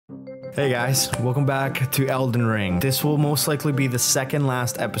Hey guys, welcome back to Elden Ring. This will most likely be the second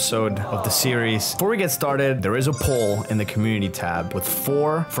last episode of the series. Before we get started, there is a poll in the community tab with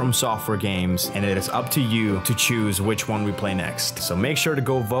 4 From Software games, and it is up to you to choose which one we play next. So make sure to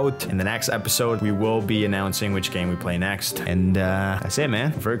go vote. In the next episode, we will be announcing which game we play next. And that's it,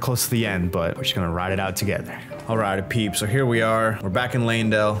 man. We're very close to the end, but we're just gonna ride it out together. Alright, peeps, so here we are. We're back in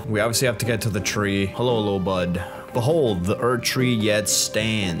Leyndell. We obviously have to get to the tree. Hello, little bud. Behold, the Earth Tree yet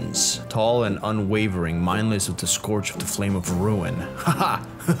stands, tall and unwavering, mindless with the scorch of the flame of ruin.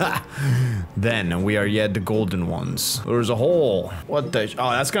 Haha! Then we are yet the golden ones. There's a hole. What the?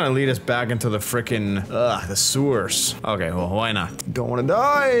 Oh, that's gonna lead us back into the frickin' the sewers. Okay, well, why not? Don't wanna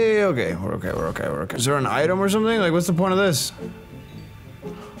die. Okay, we're okay, we're okay, we're okay. Is there an item or something? Like, what's the point of this?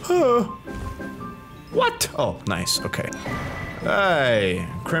 What? Oh, nice. Okay. Hey,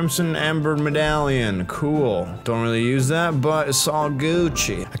 Crimson Amber Medallion, cool. Don't really use that, but it's all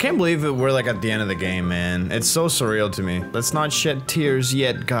Gucci. I can't believe we're like at the end of the game, man. It's so surreal to me. Let's not shed tears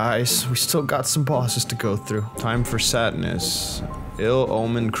yet, guys. We still got some bosses to go through. Time for sadness.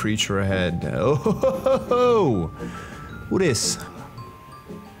 Ill-omened creature ahead. Oh, ho, ho, ho. Who this?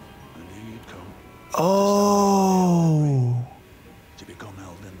 Oh. To become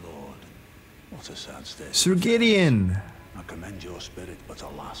Elden Lord. What a sad state. Sir Gideon. I commend your spirit, but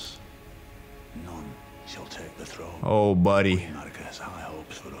alas, none shall take the throne. Oh, buddy. America has high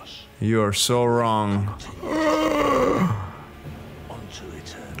hopes for us. You are so wrong. Unto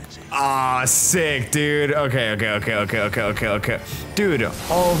eternity. Ah, sick, dude. Okay. Dude,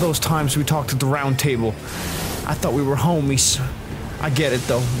 all those times we talked at the round table, I thought we were homies. I get it,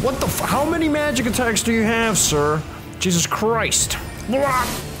 though. What the f- How many magic attacks do you have, sir? Jesus Christ.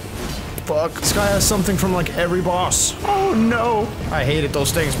 Fuck. This guy has something from like every boss. Oh no. I hated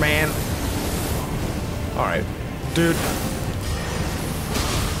those things, man. Alright. Dude.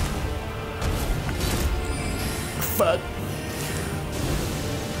 Fuck.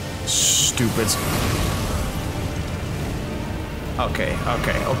 Stupids. Okay.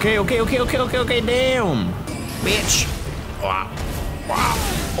 Damn. Bitch. Wow.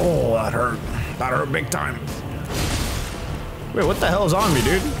 Oh, that hurt. That hurt big time. Wait, what the hell is on me,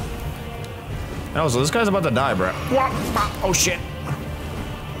 dude? Oh, so this guy's about to die, bro. Oh, shit.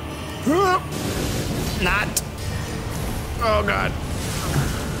 Not. Oh, God.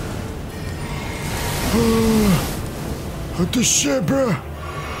 What the shit, bro?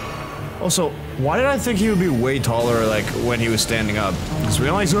 Also, why did I think he would be way taller, like, when he was standing up? Because we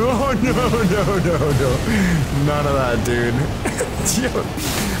only saw- Oh, no. None of that, dude.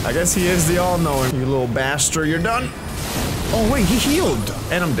 I guess he is the all-knowing. You little bastard, you're done. Oh, wait, he healed.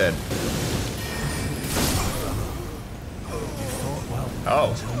 And I'm dead.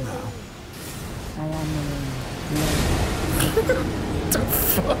 Oh. The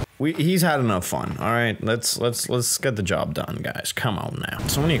fuck? He's had enough fun. All right, let's get the job done, guys. Come on now.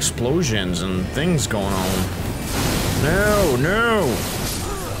 So many explosions and things going on. No.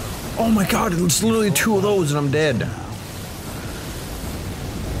 Oh my God, it's literally 2 of those and I'm dead.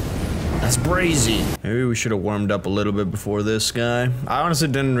 That's brazy. Maybe we should have warmed up a little bit before this guy. I honestly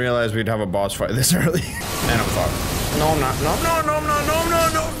didn't realize we'd have a boss fight this early. And I'm fucked. No, I'm not. No.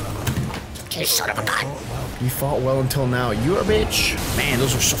 You son of a gun. You fought well until now. You a bitch. Man,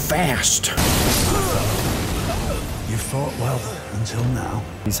 those are so fast. You fought well until now.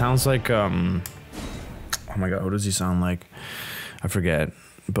 He sounds like, oh my God, what does he sound like? I forget,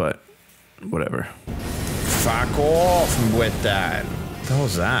 but whatever. Fuck off with that. What the hell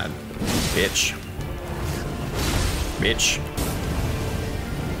is that? Bitch.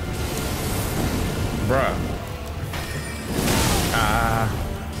 Bruh.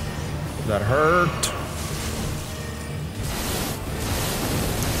 That hurt.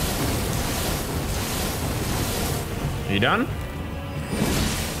 You done?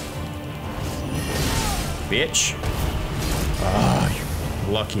 Bitch. Ah,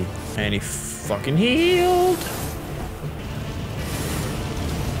 you're lucky. And he fucking healed.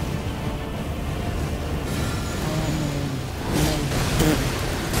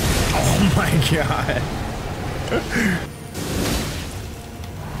 Oh my God.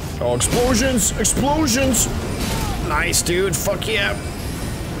 Oh, explosions! Nice, dude. Fuck yeah.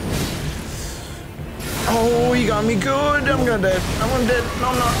 Oh, you got me good. I'm gonna dead. No,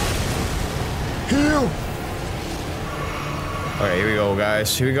 I'm not. Heal. Okay, here we go,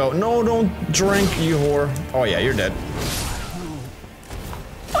 guys. Here we go. No, don't drink, you whore. Oh yeah, you're dead.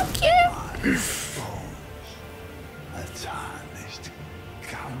 Fuck you. A tarnished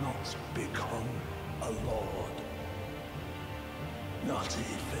cannot become a lord. Not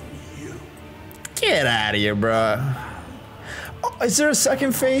even you. Get out of here, bruh. Oh, is there a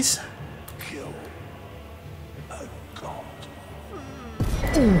second phase?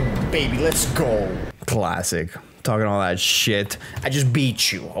 Ooh, baby, let's go. Classic. Talking all that shit. I just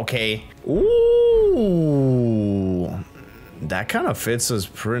beat you, okay? Ooh. That kind of fits us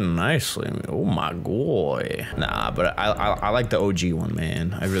pretty nicely. Oh my boy. Nah, but I like the OG one,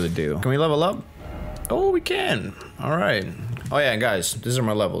 man. I really do. Can we level up? Oh, we can. All right. Oh yeah, guys, these are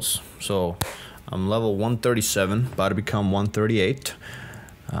my levels. So I'm level 137, about to become 138.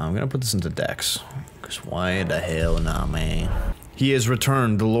 I'm gonna put this into Dex, because why the hell not, man? He has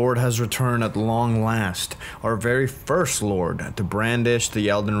returned. The Lord has returned at long last. Our very first Lord to brandish the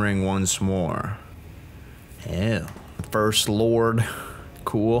Elden Ring once more. Yeah. First Lord.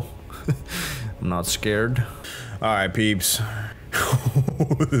 Cool. I'm not scared. Alright, peeps.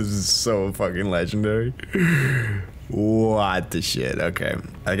 This is so fucking legendary. What the shit? Okay.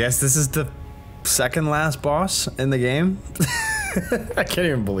 I guess this is the second last boss in the game. I can't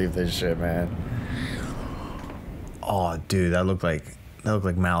even believe this shit, man. Oh, dude, that looked like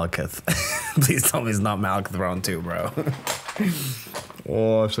Malekith. Please tell me it's not Malekith round 2, bro.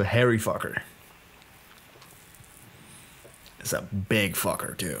 Oh, it's a hairy fucker. It's a big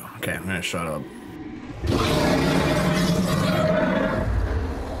fucker, too. Okay, I'm gonna shut up.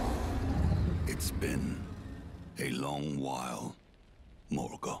 It's been a long while,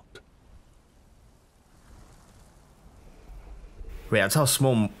 Morgoth. Wait, that's how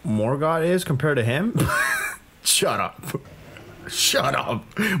small Morgoth is compared to him? Shut up. Shut up.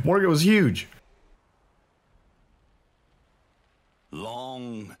 Morgoth was huge.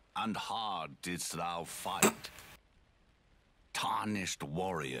 Long and hard didst thou fight, tarnished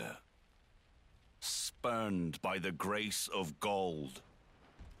warrior, spurned by the grace of gold.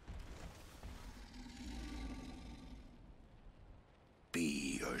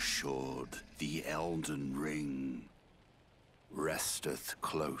 Be assured the Elden Ring resteth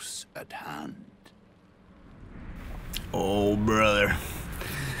close at hand. Oh, brother.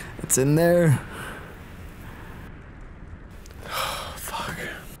 It's in there. Oh, fuck.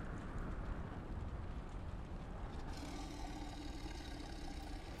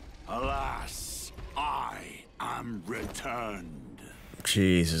 Alas, I am returned.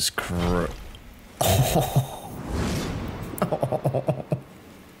 Jesus Christ. Oh. Oh.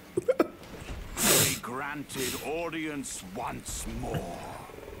 Be granted audience once more.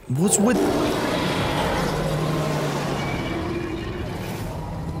 What's with...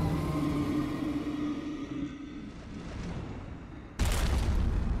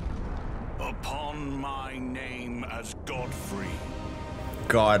 Upon my name as Godfrey.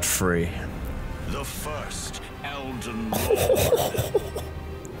 Godfrey. The first Elden Lord.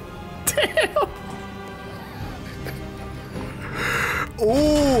 Damn.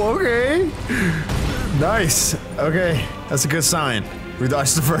 Oh, okay. Nice. Okay, that's a good sign. We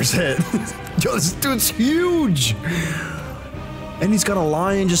dodged the first hit. Yo, this dude's huge. And he's got a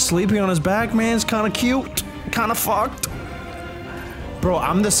lion just sleeping on his back, man. It's kind of cute. Kind of fucked. Bro,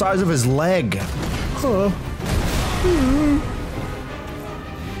 I'm the size of his leg. Huh.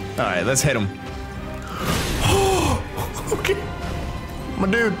 Alright, let's hit him. Okay. My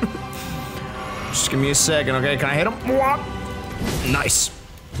dude. Just give me a second, okay? Can I hit him? Nice.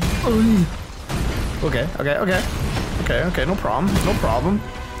 Okay, okay, okay. Okay, okay, no problem. No problem.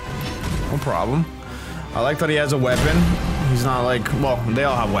 No problem. I like that he has a weapon. He's not like, well, they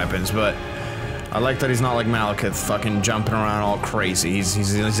all have weapons, but I like that he's not like Malekith fucking jumping around all crazy.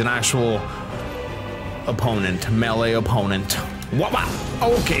 He's an actual opponent, melee opponent. Wow.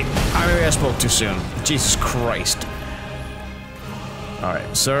 Okay, maybe I spoke too soon. Jesus Christ. All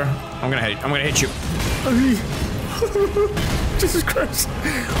right, sir. I'm gonna hit you. Jesus Christ.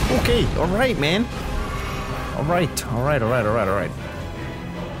 Okay, all right, man. All right, all right, all right, all right, all right.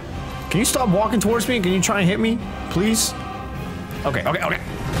 Can you stop walking towards me? Can you try and hit me, please? Okay, okay, okay.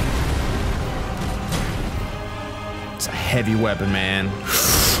 It's a heavy weapon, man.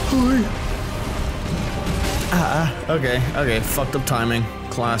 Okay, okay. Fucked up timing.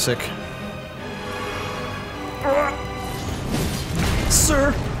 Classic.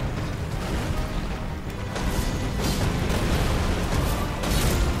 Sir.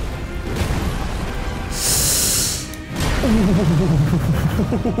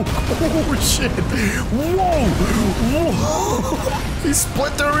 Oh shit! Whoa! Whoa! He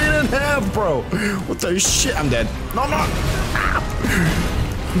split the arena in half, bro. What the shit? I'm dead. No, no. Ah.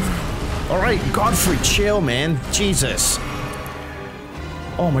 All right, Godfrey, chill, man. Jesus.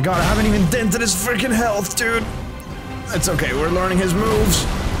 Oh my god, I haven't even dented his freaking health, dude. It's okay. We're learning his moves.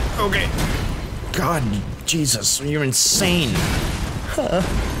 Okay. God, Jesus, you're insane. Huh.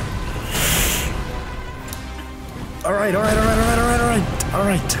 All right, all right, all right, all right, all right, all right, all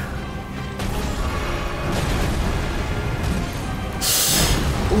right.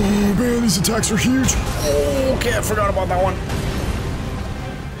 man, these attacks are huge. Oh, okay, I forgot about that one.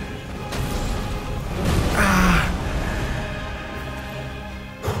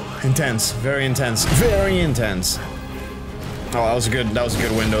 Intense, very intense, very intense. Oh, that was a good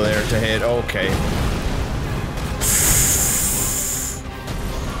window there to hit. Okay.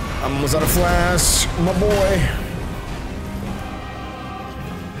 I'm almost out of flash, my boy.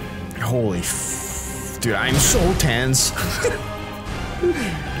 Holy dude, I'm so tense.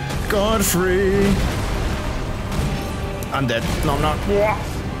 Godfrey. I'm dead. No, I'm not.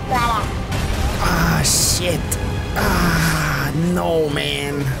 Ah, shit. Ah, no,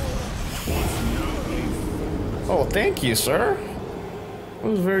 man. Oh, thank you, sir. That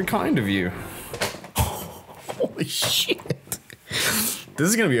was very kind of you. Holy shit. This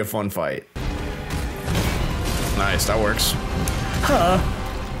is gonna be a fun fight. Nice, that works. Huh.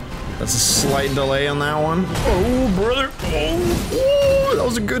 That's a slight delay on that one. Oh, brother. Oh, that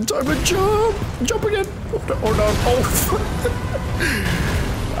was a good time to jump. Jump again. Or not. Oh.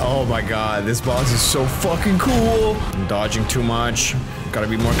 Oh my god, this boss is so fucking cool. I'm dodging too much. Gotta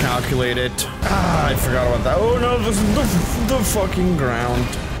be more calculated. Ah, I forgot about that. Oh no, the fucking ground.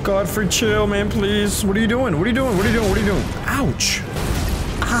 Godfrey, chill, man, please. What are you doing? What are you doing? What are you doing? What are you doing? Ouch.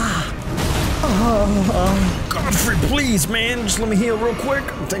 Ah. Godfrey, please, man. Just let me heal real quick.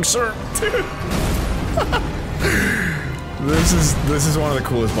 Thanks, sir. This is one of the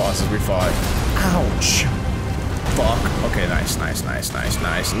coolest bosses we fought. Ouch. Fuck. Okay, nice. Nice.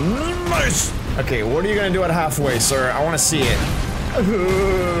 Okay, what are you gonna do at halfway, sir? I want to see it.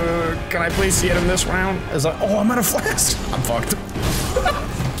 Can I please see it in this round? Is that? Oh, I'm out of flash. I'm fucked.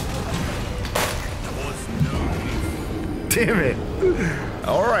 Damn it.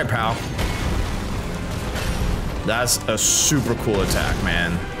 All right, pal. That's a super cool attack,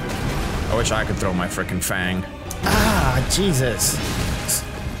 man. I wish I could throw my frickin' fang. Ah, Jesus.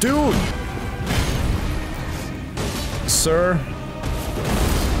 Dude. Sir.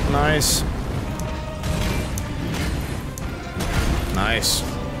 Nice. Nice.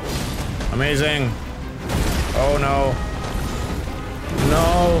 Amazing. Oh no.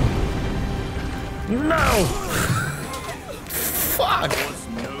 No. No. Fuck.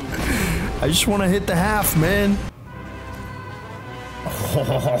 I just want to hit the half, man.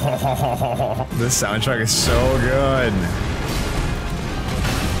 This soundtrack is so good.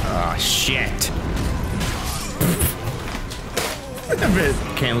 Oh, shit.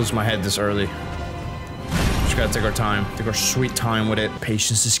 Can't lose my head this early. Just gotta take our time. Take our sweet time with it.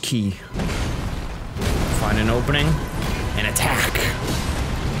 Patience is key. Find an opening and attack.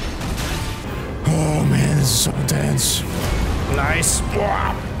 Oh man, this is so intense. Nice.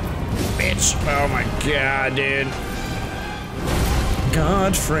 Wow. Bitch. Oh my god, dude.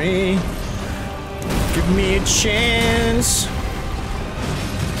 Godfrey. Give me a chance.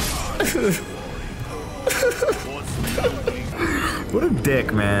 What a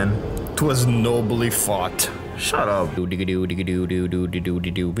dick, man. 'Twas nobly fought. Shut up. Not,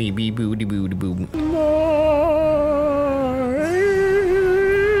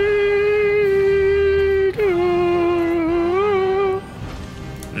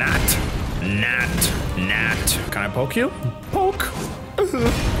 Can I poke you? Poke.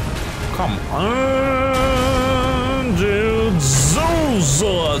 Come on, dude.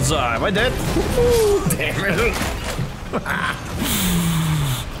 Am I dead? Damn it.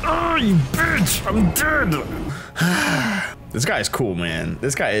 Oh, you bitch! I'm dead! This guy is cool, man.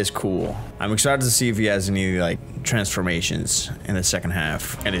 This guy is cool. I'm excited to see if he has any, like, transformations in the second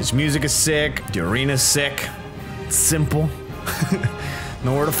half. And his music is sick. The arena's sick. It's simple.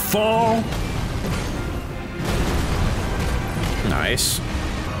 Nowhere to fall. Nice.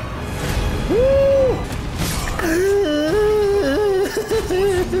 Woo!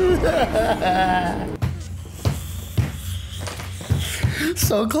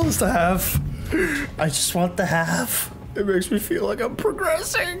 So close to half. I just want the half. It makes me feel like I'm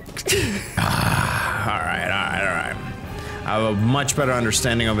progressing. Alright. I have a much better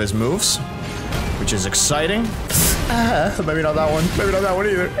understanding of his moves, which is exciting. Maybe not that one. Maybe not that one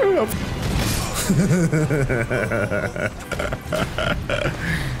either.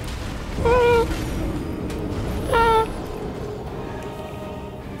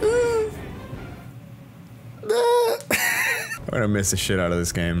 I'm gonna miss the shit out of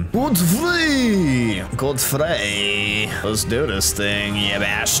this game. Godfrey! Godfrey! Let's do this thing, you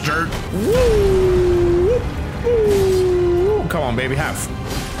bastard! Woo! Woo! Come on, baby, half.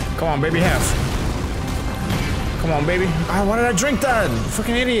 Come on, baby, half. Come on, baby. Ah, why did I drink that?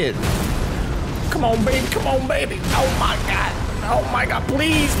 Fucking idiot. Come on, baby. Come on, baby. Oh my god. Oh my god,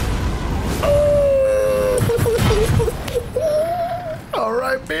 please. Alright.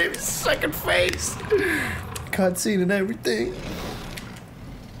 Alright, baby. Second phase. Cutscene and everything.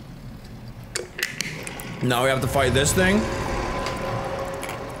 Now we have to fight this thing?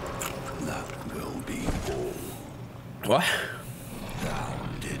 That will be all. What? Thou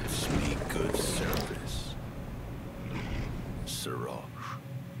didst me good service. Serosh.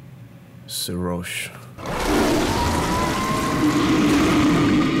 Serosh.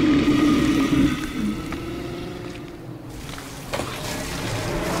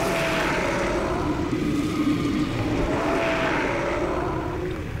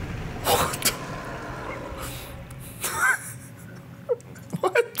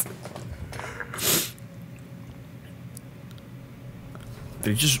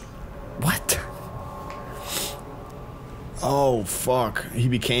 Did he just... What? Oh, fuck. He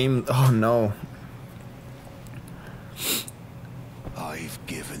became... Oh, no. I've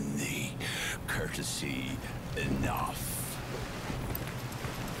given thee courtesy enough.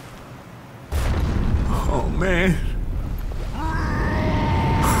 Oh, man.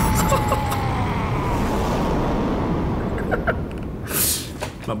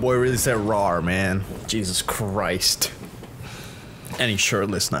 My boy really said rawr, man. Jesus Christ. And he's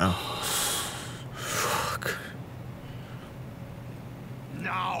shirtless now. Fuck.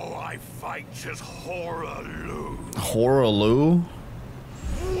 Now I fight as Hoarah Loux. Hoarah Loux?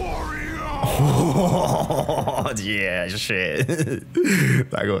 Warrior! Oh, yeah, shit.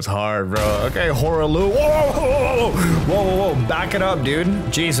 That goes hard, bro. Okay, Hoarah Loux. Whoa, whoa, whoa, whoa, whoa, whoa, whoa. Back it up,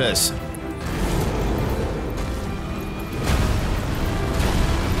 dude. Jesus.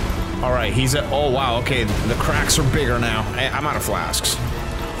 All right, he's at. Oh wow. Okay, the cracks are bigger now. I'm out of flasks.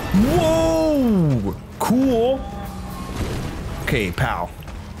 Whoa! Cool. Okay, pal.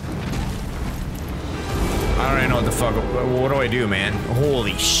 I don't even know what the fuck. What do I do, man?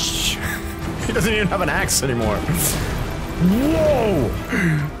 Holy sh! He doesn't even have an axe anymore. Whoa!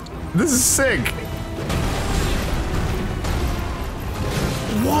 This is sick.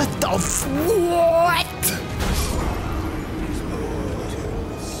 What the f? What?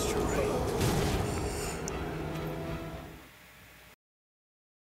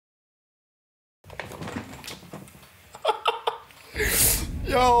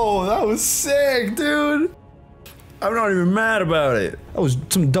 Yo, that was sick, dude. I'm not even mad about it. That was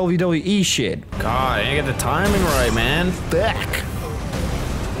some WWE shit. God, I didn't get the timing right, man. Back.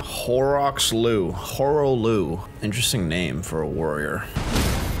 Hoarah Loux. Hoarah Loux. Interesting name for a warrior.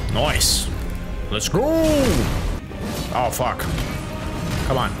 Nice. Let's go. Oh, fuck.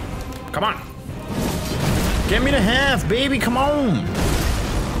 Come on. Come on. Get me to half, baby. Come on.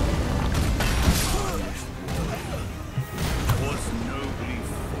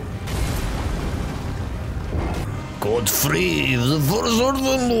 Godfrey, the first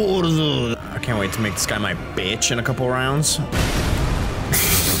Elden Lord. I can't wait to make this guy my bitch in a couple rounds.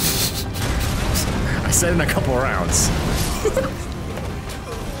 I said in a couple rounds.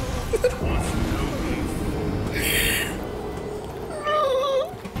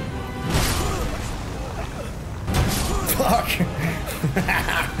 Fuck.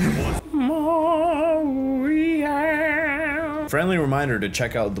 Friendly reminder to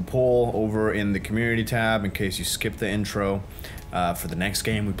check out the poll over in the community tab in case you skipped the intro for the next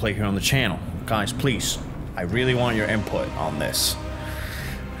game we play here on the channel. Guys, please, I really want your input on this.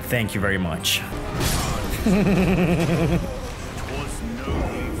 Thank you very much.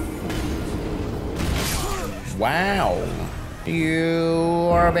 Wow. You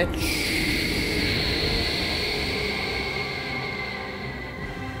are a bitch.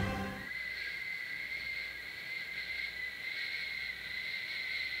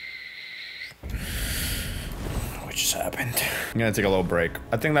 What just happened? I'm gonna take a little break.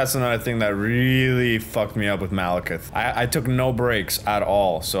 I think that's another thing that really fucked me up with Malekith. I took no breaks at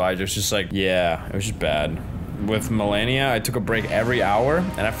all, so I just like, yeah, it was just bad. With Malenia, I took a break every hour,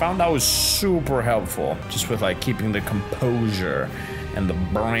 and I found that was super helpful, just with like keeping the composure and the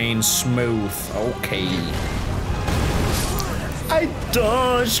brain smooth. Okay. I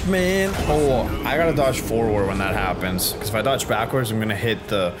dodged, man. Oh, I gotta dodge forward when that happens, because if I dodge backwards, I'm gonna hit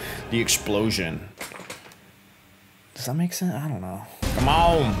the explosion. Does that make sense? I don't know. Come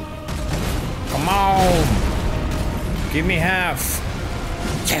on. Come on. Give me half.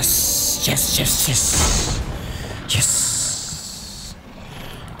 Yes, yes, yes, yes. Yes.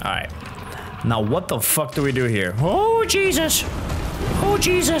 All right. Now what the fuck do we do here? Oh, Jesus. Oh,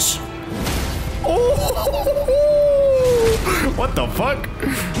 Jesus. Oh. What the fuck?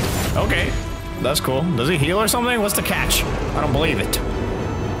 Okay. That's cool. Does he heal or something? What's the catch? I don't believe it.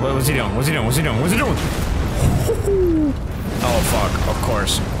 What's he doing? What's he doing? What's he doing? What's he doing? Oh, fuck. Of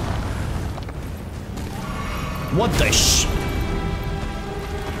course. What the sh...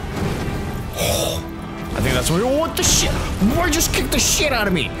 I think that's what. What the shit? Boy just kicked the shit out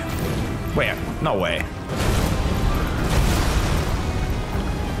of me. Wait, no way.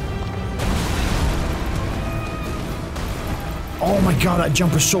 Oh my god, that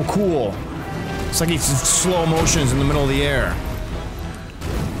jump is so cool. It's like it's slow motions in the middle of the air.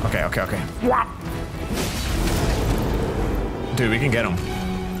 Okay, okay, okay. Dude, we can get him.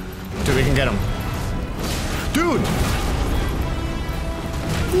 Dude, we can get him. Dude!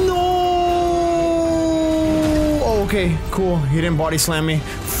 No! Oh, okay, cool. He didn't body slam me.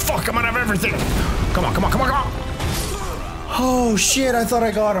 Fuck, I'm out of everything! Come on, come on, come on, come on! Oh shit, I thought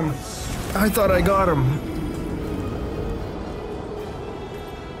I got him. I thought I got him.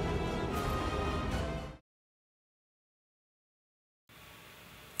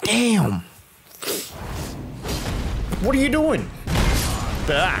 Damn! What are you doing?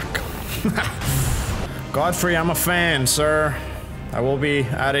 Back. Godfrey, I'm a fan, sir. I will be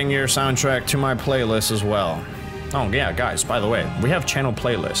adding your soundtrack to my playlist as well. Oh yeah, guys, by the way, we have channel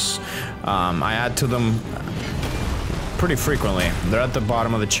playlists. I add to them pretty frequently. They're at the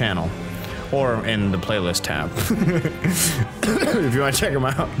bottom of the channel. Or in the playlist tab. If you want to check them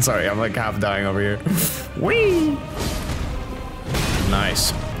out. Sorry, I'm like half dying over here. Whee!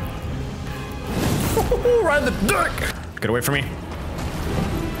 Nice. Right in the dick! Get away from me.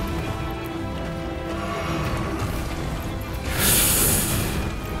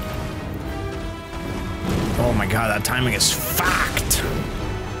 Oh my god, that timing is fucked!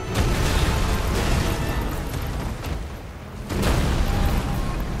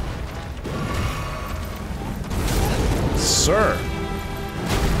 Sir!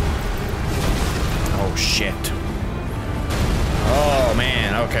 Oh shit. Oh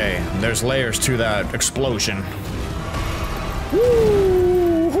man, okay. There's layers to that explosion.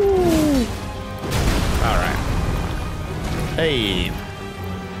 Woo-hoo. All right. Hey.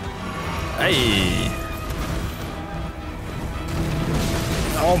 Hey.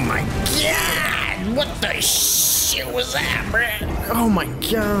 Oh my god! What the shit was that, bruh? Oh my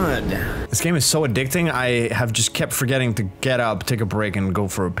god. This game is so addicting, I have just kept forgetting to get up, take a break, and go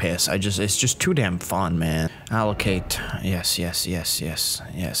for a piss. It's just too damn fun, man. Allocate. Yes, yes, yes, yes,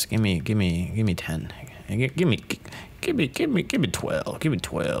 yes. Give me 10. Give me 12. Give me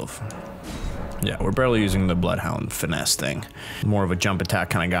 12. Yeah, we're barely using the Bloodhound finesse thing. More of a jump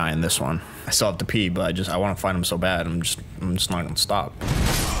attack kind of guy in this one. I still have to pee, but I want to fight him so bad. I'm just not gonna stop.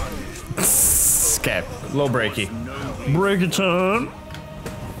 Okay, low breaky. Breaky time.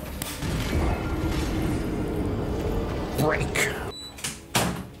 Break.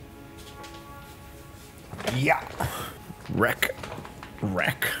 Yeah. Wreck.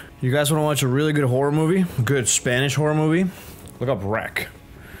 Wreck. You guys want to watch a really good horror movie? Good Spanish horror movie? Look up Wreck.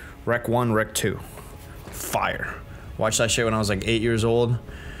 Wreck 1, Wreck 2. Fire. Watched that shit when I was like 8 years old.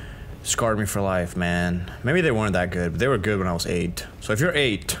 Scarred me for life, man. Maybe they weren't that good, but they were good when I was 8. So if you're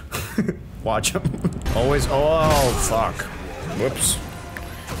 8, watch them. Always. Oh, fuck. Whoops.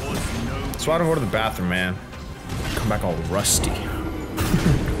 So I had to go to the bathroom, man. Come back all rusty.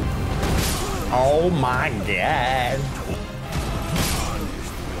 Oh my god.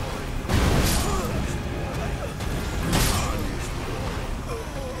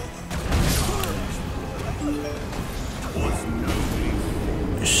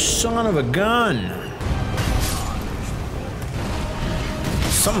 Son of a gun.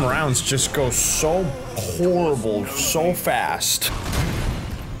 Some rounds just go so horrible, so fast.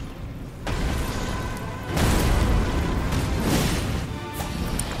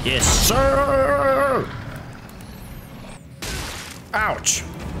 Yes, sir! Ouch.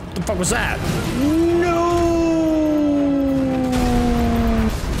 What the fuck was that? No!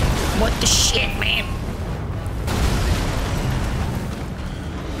 What the shit, man?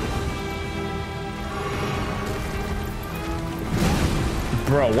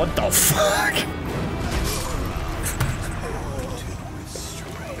 Bro, what the fuck?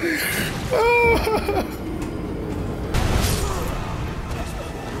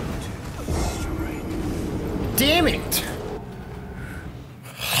 Damn it!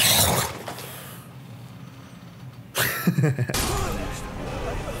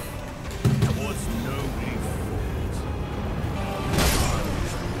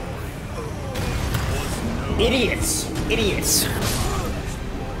 Idiots! Idiots!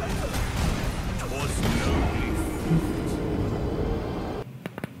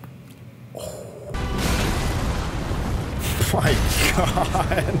 My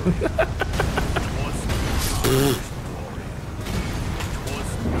god.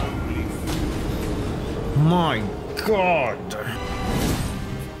 My god.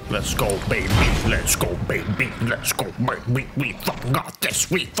 Let's go, baby. Let's go, baby. Let's go, baby. We fucking got this.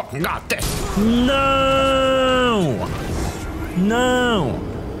 We fucking got this. No! No!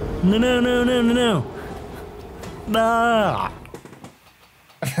 No, no, no, no, no, no. Ah!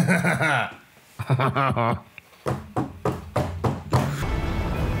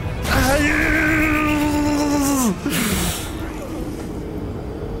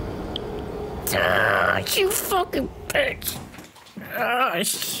 You fucking bitch. Oh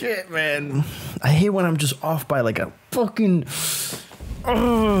shit, man. I hate when I'm just off by like a fucking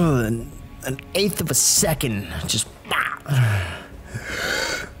an eighth of a second. Just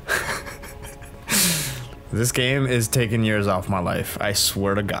this game is taking years off my life. I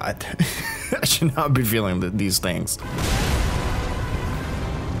swear to God. I should not be feeling these things.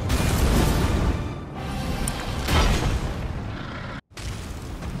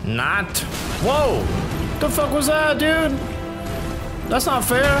 Not. Whoa! The fuck was that, dude? That's not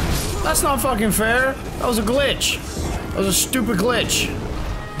fair. That's not fucking fair. That was a glitch. That was a stupid glitch.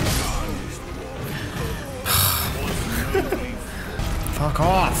 Fuck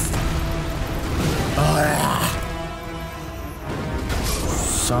off. Oh, yeah.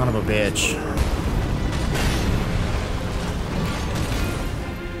 Son of a bitch.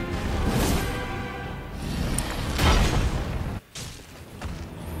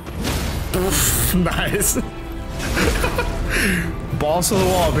 Nice. Balls to the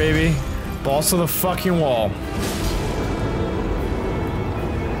wall, baby. Balls to the fucking wall.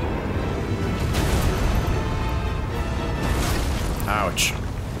 Ouch.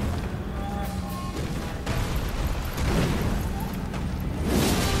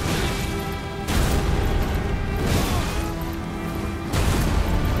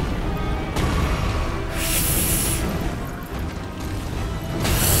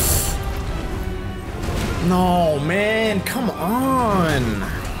 No, man, come on.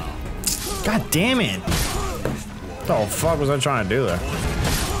 God damn it. What the fuck was I trying to do there?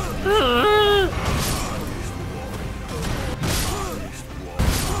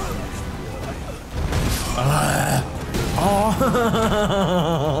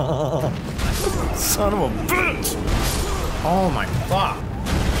 Oh. Son of a bitch. Oh my fuck.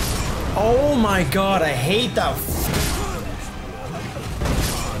 Oh my God, I hate that.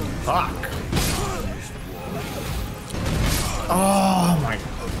 Fuck. Oh my.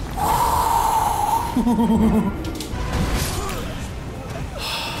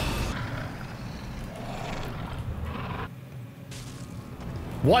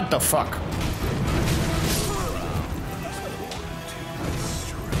 What the fuck?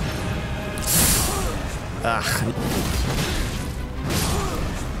 Ugh.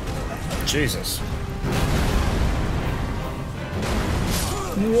 Jesus.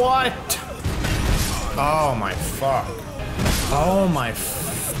 What? Oh my fuck. Oh my,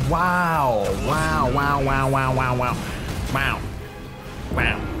 wow, wow, wow, wow, wow, wow, wow, wow,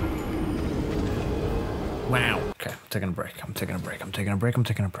 wow, wow. Okay, I'm taking a break, I'm taking a break, I'm taking a break, I'm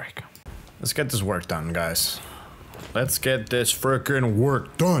taking a break. Let's get this work done, guys. Let's get this frickin'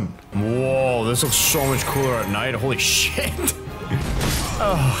 work done. Whoa, this looks so much cooler at night, holy shit.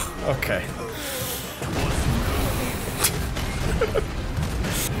 Oh, okay.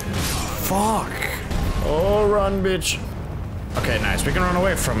 Fuck. Oh, run, bitch. Okay, nice. We can run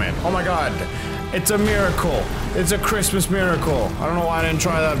away from it. Oh my God. It's a miracle. It's a Christmas miracle. I don't know why I didn't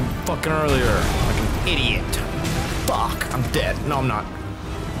try that fucking earlier. Like an idiot. Fuck. I'm dead. No, I'm not.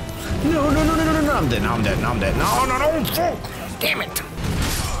 No, no, no, no, no, no, no. I'm dead. No, I'm dead. No, I'm dead. No, no, no. Fuck. Damn it.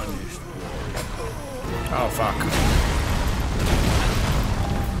 Oh, fuck.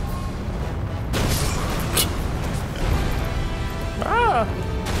 Ah.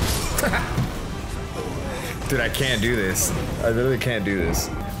 Dude, I can't do this. I literally can't do this.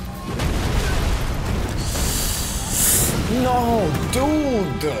 No,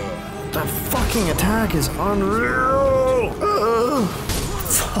 dude! That fucking attack is unreal!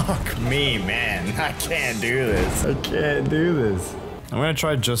 Fuck me, man. I can't do this. I can't do this. I'm gonna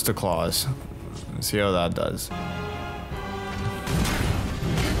try just the claws. See how that does.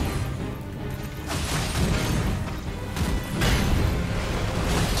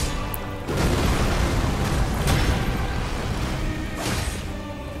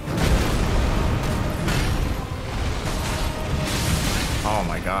 Oh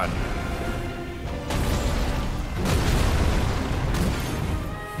my God.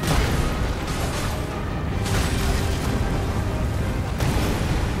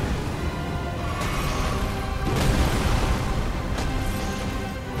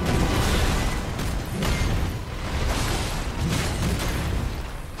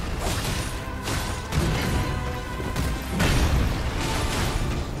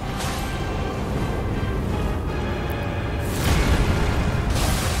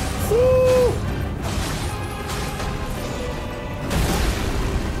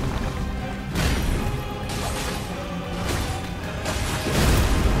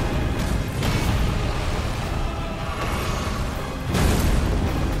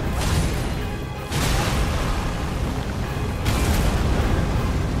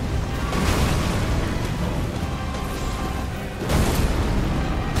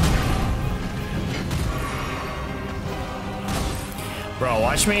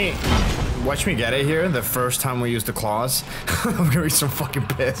 watch me get it here the first time we use the claws. I'm gonna be so fucking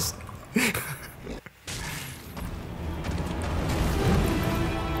pissed.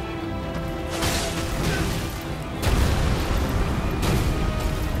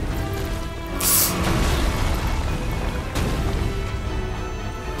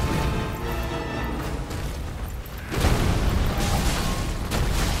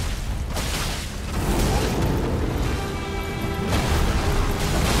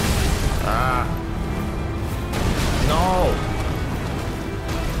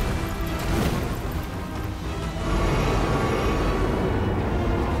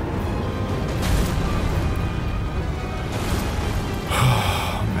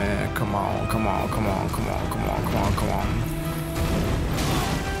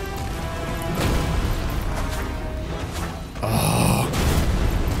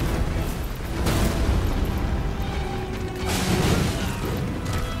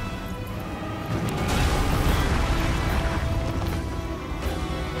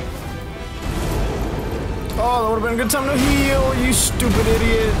 Oh, that would have been a good time to heal, you stupid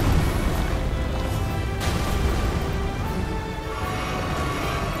idiot.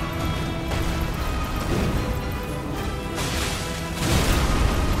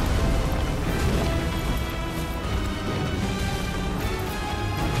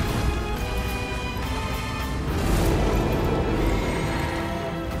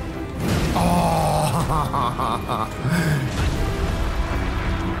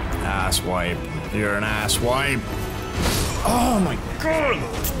 Ass wipe. You're an ass wipe. Oh my god!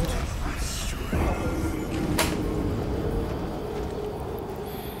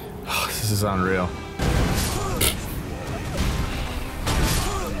 Oh, this is unreal.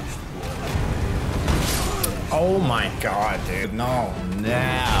 Oh my god, dude. No.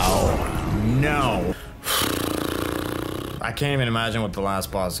 No. I can't even imagine what the last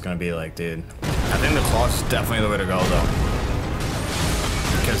boss is gonna be like, dude. I think the claws is definitely the way to go, though.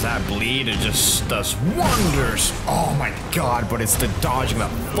 Because that bleed, it just does wonders. Oh my god, but it's the dodging that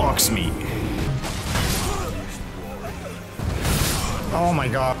fucks me. Oh my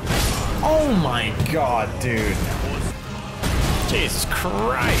god. Oh my god, dude. Jesus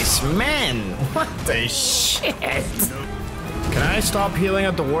Christ, man. What the shit? Can I stop healing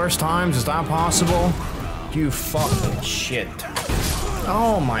at the worst times? Is that possible? You fucking shit.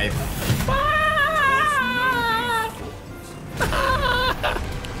 Oh my fuck.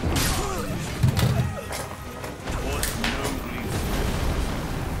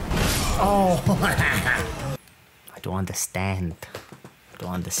 Oh, I don't understand. I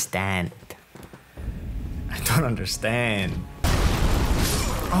don't understand. I don't understand.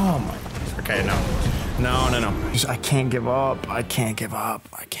 Oh my. Okay, no. No. I can't give up. I can't give up.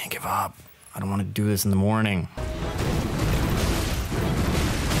 I can't give up. I don't want to do this in the morning.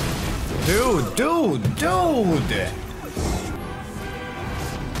 Dude.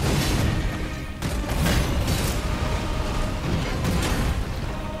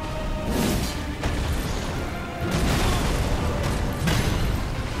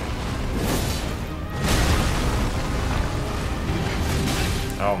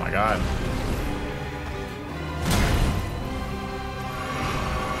 Oh my god.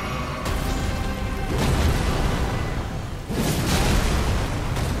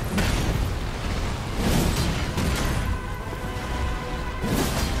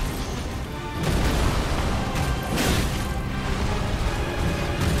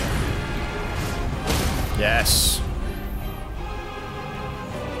 Yes.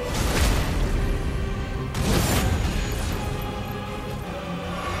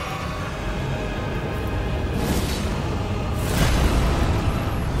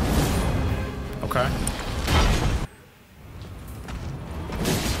 Okay.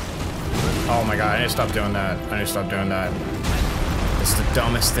 Oh my god, I need to stop doing that. I need to stop doing that. It's the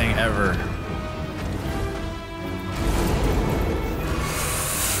dumbest thing ever.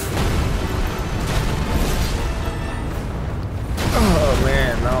 Oh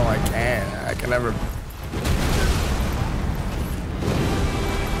man, no, I can't. I can never.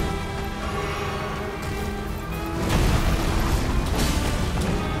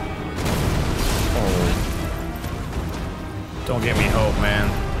 Don't give me hope, man.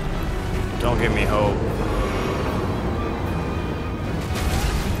 Don't give me hope.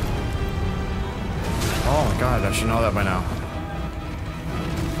 Oh my god, I should know that by now.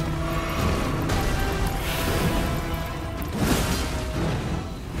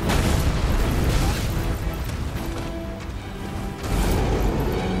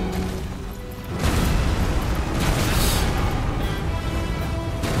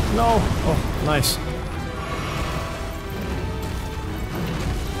 No! Oh, nice.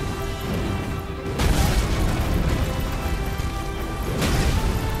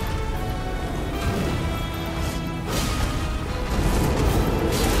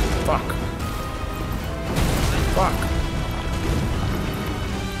 Fuck. Fuck.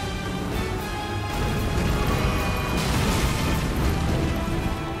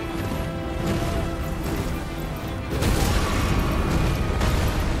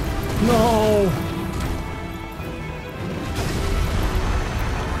 No!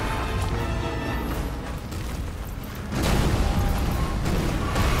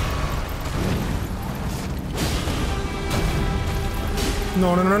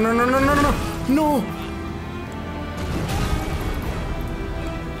 No, no, no, no, no, no, no, no, no!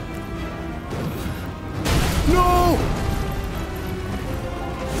 No!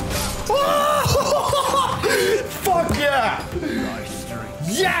 Oh! Fuck yeah!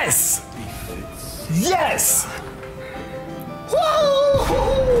 Yes! Yes! Woo!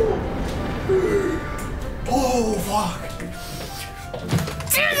 Oh, fuck!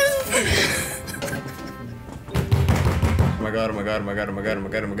 Oh my god, oh my god, oh my god, oh my god, oh my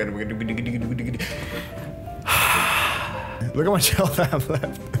god, oh my god, oh my god. Look how much health I have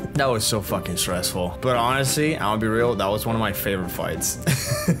left. That was so fucking stressful. But honestly, I'll be real, that was one of my favorite fights.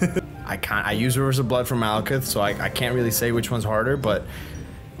 I use Rivers of Blood from Malekith, so I can't really say which one's harder, but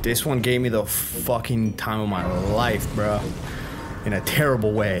this one gave me the fucking time of my life, bro. In a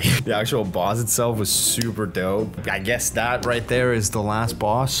terrible way. The actual boss itself was super dope. I guess that right there is the last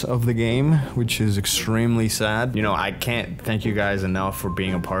boss of the game, which is extremely sad. You know, I can't thank you guys enough for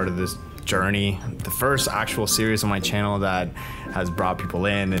being a part of this journey. The first actual series on my channel that has brought people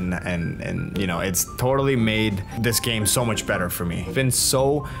in and you know, it's totally made this game so much better for me. It's been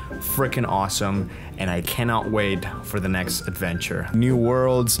so freaking awesome, and I cannot wait for the next adventure. New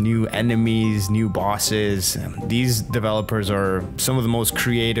worlds, new enemies, new bosses. These developers are some of the most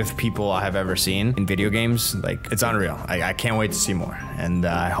creative people I have ever seen in video games. Like, it's unreal. I can't wait to see more, and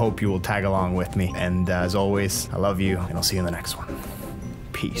I hope you will tag along with me. And as always, I love you, and I'll see you in the next one.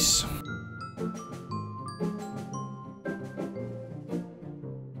 Peace.